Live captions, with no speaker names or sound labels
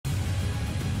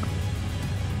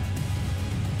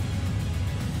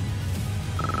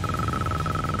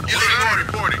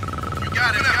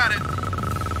Got it, got it.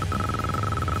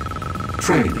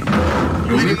 Training.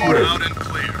 Unit ready. Out and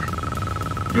clear.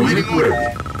 Unit ready.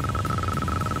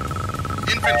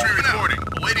 Infantry reporting.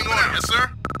 Awaiting order. Yes, sir.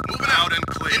 Moving out and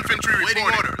clear. Infantry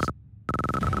reporting. Orders.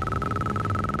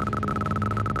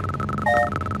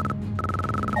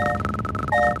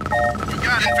 You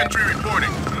got infantry reporting.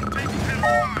 I'm taking him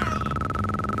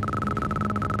fire.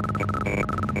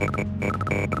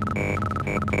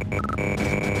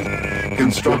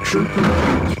 Construction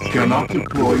complete. Cannot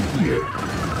deploy here.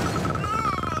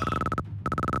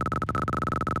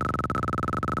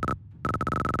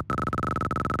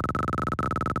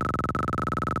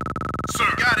 Sir,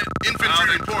 got it.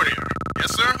 Infantry reporting.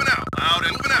 Yes, sir. Moving out. Out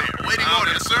and moving out. Awaiting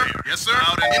order. Yes, sir. Yes, sir.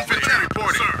 Out and infantry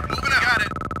reporting. Sir, moving out. Got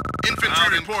it.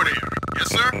 Infantry reporting. Yes,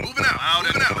 sir. Moving out. Out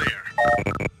and clear.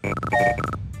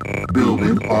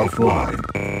 Building offline.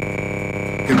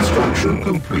 Construction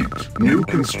complete. New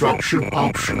construction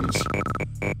options.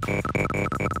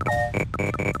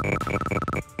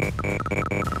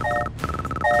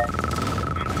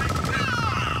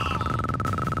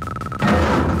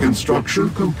 Construction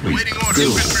complete. Waiting order.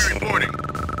 Building. Infantry reporting.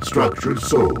 Structure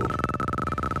sold.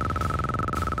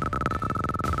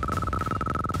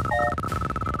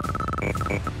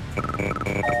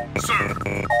 Sir.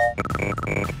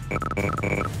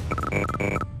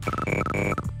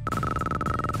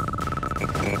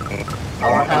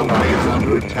 Our ally is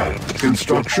under attack.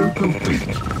 Construction complete.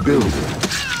 Building.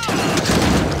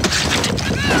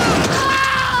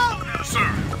 Sir.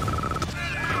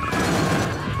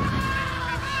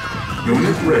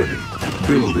 Unit ready.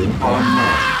 Building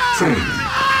online. Training.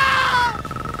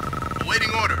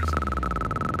 Awaiting orders.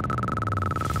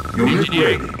 Unit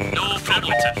ready. No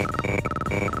problem.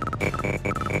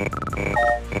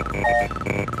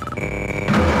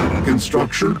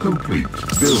 Construction complete.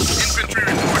 Building. Infantry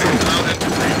reporting. Out and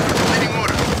clear. Awaiting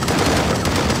orders.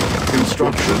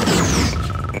 Construction complete.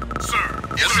 Sir.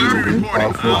 Yes, sir. Building Reporting.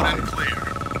 Out offline. and clear.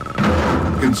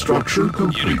 Construction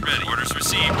complete. Unit ready. Orders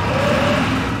received.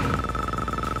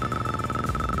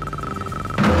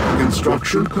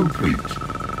 Construction complete.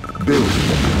 Building.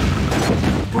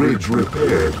 Bridge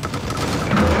repaired.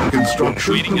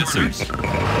 Construction Waiting, yes, sir. complete.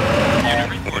 Unit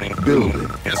reporting. Building.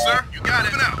 Yes, sir. You got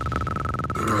it. Now.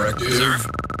 Sir.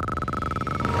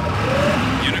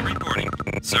 Unit reporting.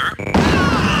 Sir.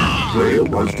 Player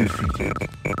was defeated.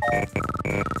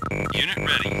 Unit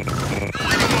ready.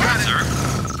 Awaiting orders.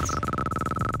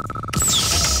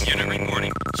 Sir. Unit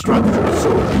reporting. Structure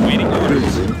sold. Waiting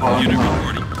orders. Building Unit online.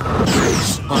 reporting.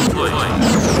 Base under attack.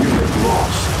 Unit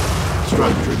lost.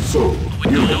 Structure sold.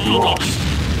 Unit lost.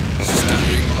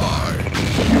 Standing by.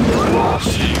 Unit lost.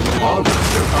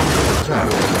 Objective under attack.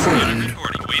 Unit Training.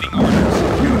 reporting. Waiting orders.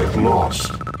 Unit lost.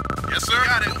 Yes, sir.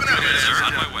 Got it. Moving out. Yes, sir. On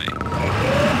my way.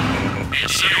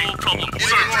 Yes, sir. No problem.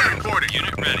 Waiting order. Reporting.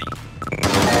 Unit ready.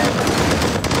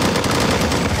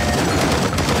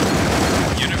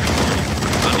 Unit reporting.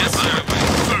 Yes, sir.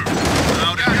 Sir.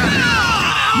 Out and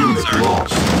Unit Sir.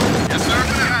 lost. yes, sir.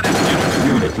 Got it.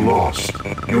 Unit lost.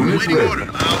 Unit Waiting ready. order.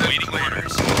 Out and Waiting clear.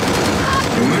 orders.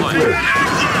 Unit ready.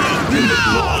 Unit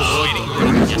lost. Waiting orders.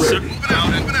 Unit Yes, sir. ready. Moving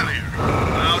out and clear.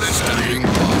 Out and clear. Standing by.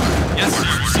 Yes,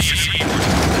 sir. Received.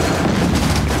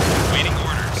 Waiting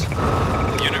orders.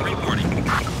 Unit reporting.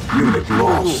 Unit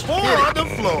lost. Four on the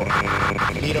floor.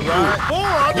 Need a ride? Four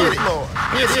on the floor.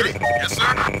 Hit it. Yes,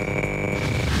 sir.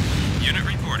 Unit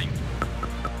reporting.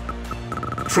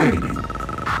 Training.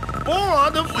 Four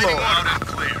on the Waiting floor. out and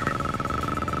clear.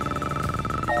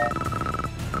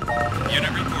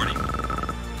 Unit reporting.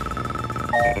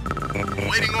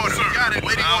 Waiting order. Sir. Got it.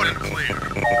 Waiting order. Clear.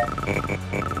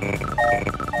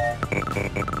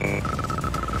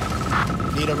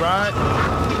 Need a ride?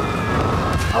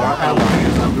 Our ally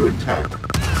is under attack.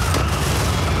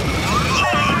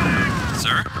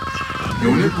 Sir.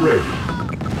 Unit ready.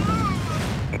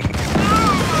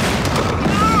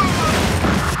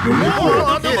 Unit Four ready.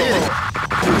 on the floor.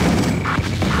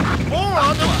 Four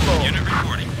on the floor. Unit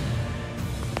reporting.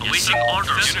 Awaiting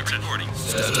orders. Unit reporting.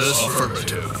 Status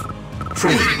affirmative.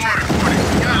 Training. Waiting order.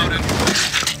 Reporting. Got it.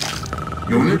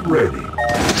 Unit ready.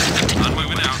 On my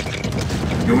way now.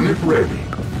 Unit ready.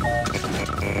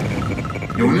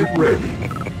 Unit ready.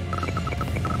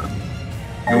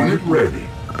 Unit ready.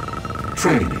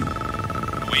 Training.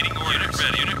 Awaiting orders.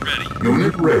 Unit ready.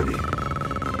 Unit ready.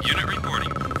 Unit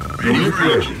reporting. Unit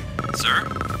ready. Sir.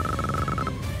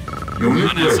 Unit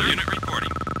On answer. ready. Unit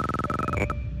reporting.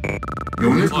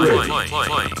 Unit Fly. ready. On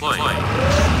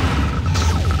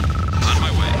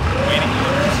my way. Waiting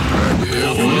orders.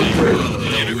 Unit ready.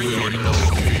 Unit reporting.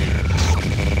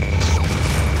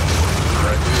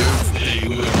 Active.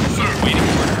 Sir. Waiting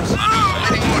orders. On my way.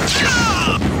 Waiting order.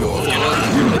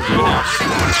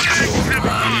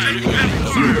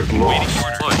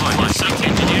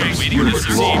 Awaiting Unit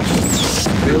orders lost.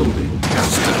 received. Building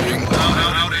captured. Standing by.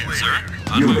 Out and Sir, clear.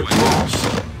 on my Unit way. lost.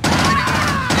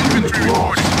 Unit Infantry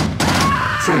lost. reporting.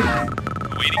 Training.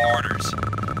 Awaiting orders.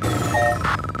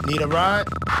 Need a ride?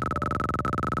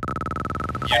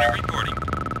 Unit reporting.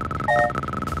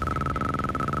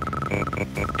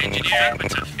 Engineer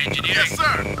affirmative. Engineer. Yes,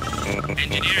 sir.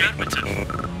 Engineer affirmative.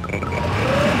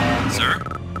 Sir,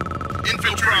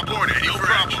 Infantry reporting. No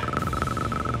problem.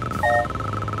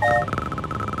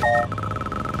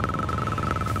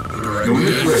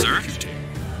 Unit ready. sir.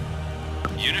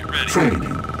 Unit ready. Training.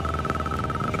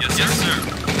 Yes, yes, sir.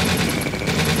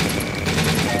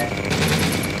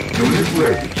 Unit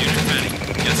ready. Unit ready.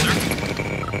 Yes, sir.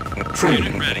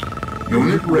 Training. Unit ready.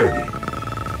 Unit ready.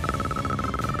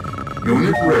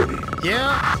 Unit ready.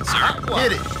 Yeah? Sir.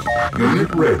 Hit it.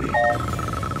 Unit ready.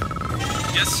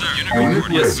 Yes, sir. Unit Unit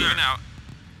report. Yes, ready. sir. Now,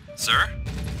 sir.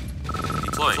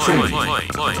 Deploy. Training. Deploy.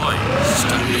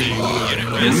 Standing by. Unit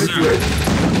ready. Yes, Unit sir. ready.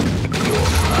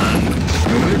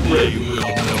 Unit ready. You will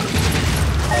know.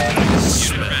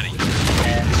 Unit ready.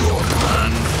 Your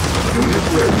hand. Unit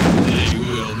ready. They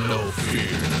will know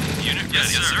fear. Unit ready. Yes,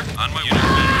 sir. On my way.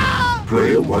 Unit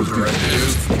Player was defeated.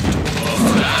 ready.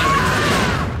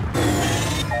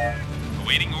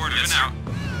 Awaiting orders. Now.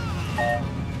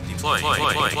 Deploy.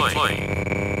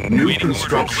 New Awaiting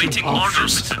construction Awaiting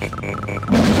options. orders.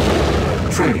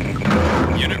 Training.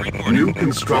 Unit reporting. New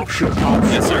construction Yes,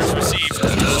 options. sir. Received.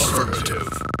 Affirmative.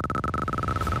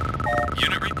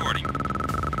 Unit reporting.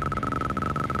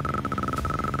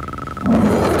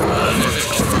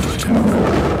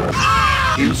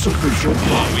 Insufficient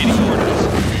funds. Awaiting orders.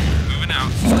 Moving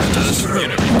out.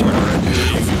 Unit reporting.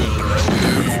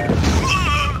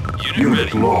 Unit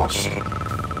Unit ready. lost.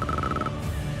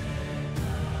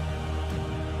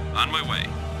 On my way.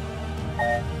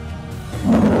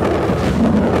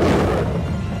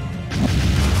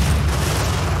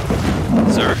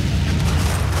 Sir.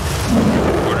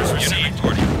 Orders received.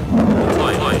 Reporting.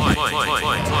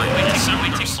 Waiting, sir.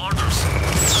 Waiting orders.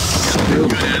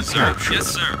 Building Yes, sir. captured. Yes,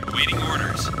 sir. Waiting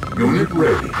orders. Unit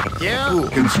ready. Yeah?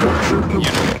 Construction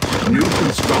complete. New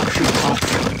construction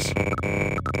options.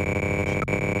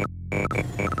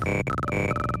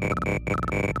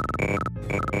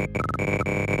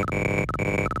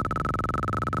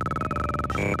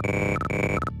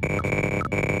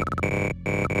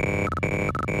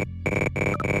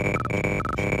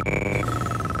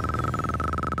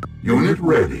 Unit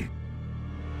ready.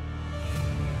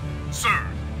 Sir.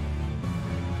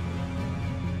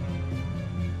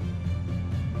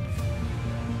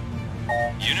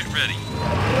 Unit ready.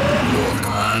 Your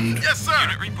command. Yes, sir.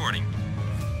 Unit reporting.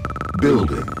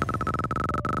 Building.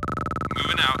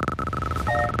 Moving out.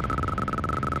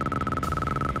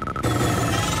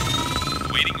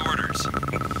 Awaiting orders.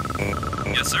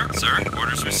 Yes, sir. Sir.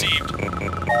 Orders received.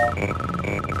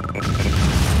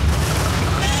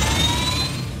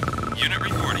 Unit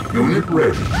reporting. Unit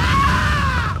ready.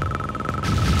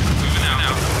 Moving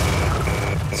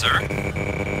out. Sir.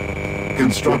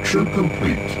 Construction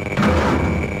complete.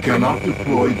 Cannot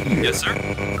deploy here. Yes, sir.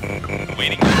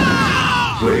 Waiting.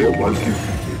 Player was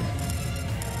defeated.